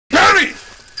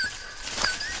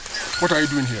What are you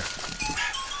doing here?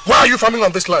 Why are you farming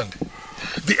on this land?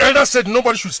 The elder said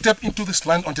nobody should step into this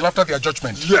land until after their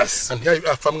judgment. Yes. And here you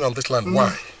are farming on this land.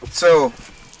 Why? So,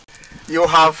 you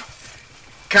have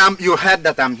come, you heard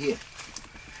that I'm here.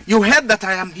 You heard that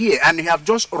I am here and you have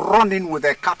just run in with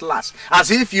a cutlass as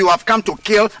if you have come to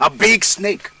kill a big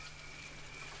snake.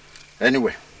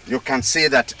 Anyway, you can see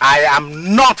that I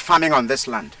am not farming on this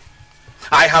land.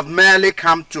 I have merely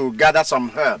come to gather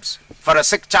some herbs for a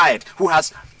sick child who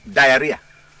has diarrhea.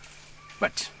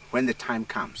 But when the time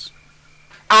comes,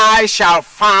 I shall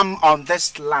farm on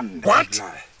this land. What?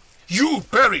 You,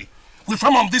 Perry, will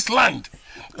farm on this land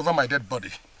over my dead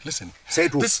body. Listen,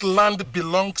 this land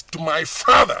belongs to my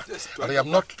father, and I am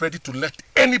not ready to let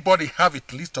anybody have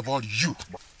it, least of all you.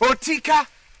 Otika,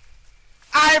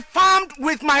 I farmed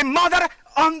with my mother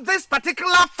on this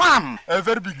particular farm. A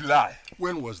very big lie.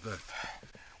 When was that?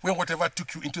 When whatever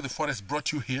took you into the forest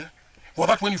brought you here? Was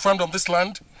that when you farmed on this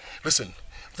land? Listen,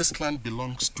 this land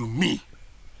belongs to me.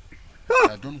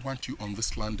 I don't want you on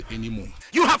this land anymore.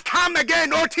 You have come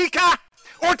again, Otika!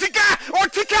 Otika!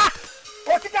 Otika!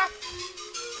 Otika!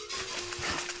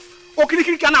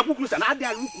 Okirikiri kana bukusa na ade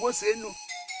alu ko se no.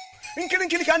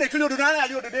 Nkirinkiri kana ekiri odo na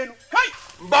ali odo de no. Hey!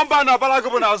 Mbamba na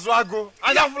balago na azuago.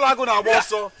 Anya fulago na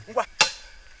boso.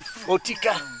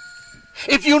 Otika,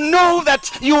 if you know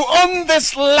that you own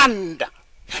this land,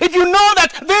 if you know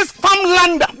that this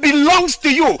farmland belongs to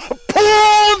you,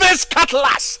 pull this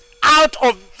cutlass out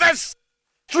of this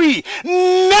tree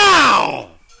now.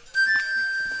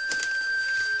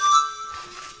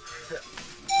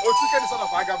 Otika the son of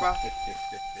Agaba.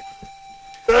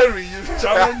 Perry, you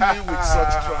challenge me with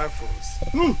such trifles.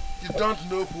 You don't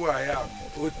know who I am.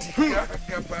 Otika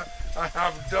Agaba, I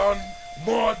have done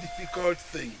more difficult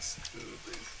things.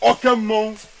 Okay,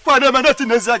 Mom. When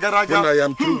I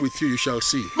am through with you, you shall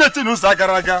see.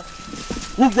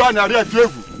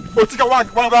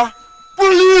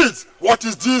 Police! What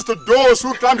is this to those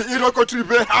who climb the Edochie tree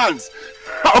bare hands?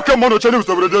 Okay, Mono Chinese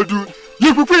over the do.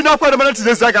 You could put up the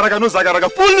Zagaraga, no Zagaraga.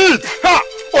 Pull it! Ha!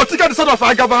 Otika the son of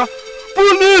Agaba.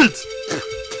 Pull it!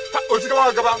 Otika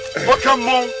Agaba. Okay,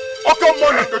 Mom. Okay,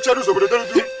 Mono Chinese over the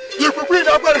do. You could put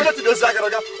up the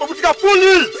Zagaraga. Otika, pull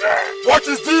it! What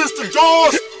is this to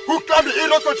those who climb the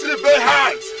Edochie tree bare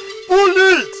hands? Pull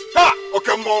it! Ha!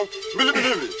 Okay, Mom. Believe me.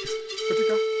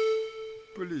 Otika,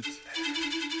 pull it.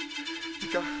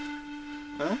 Otika.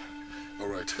 Huh? All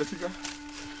right. Otika,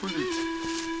 pull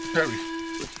it. Perry,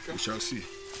 we shall see.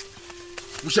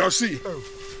 We shall see. Oh.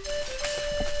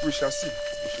 We shall see.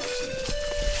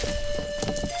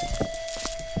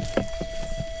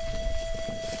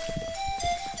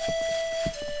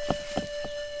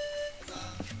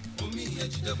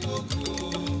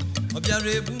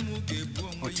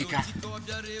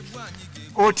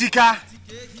 Otika,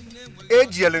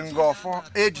 Ejelingo for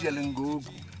Ejelingo.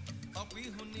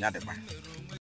 Yadeba.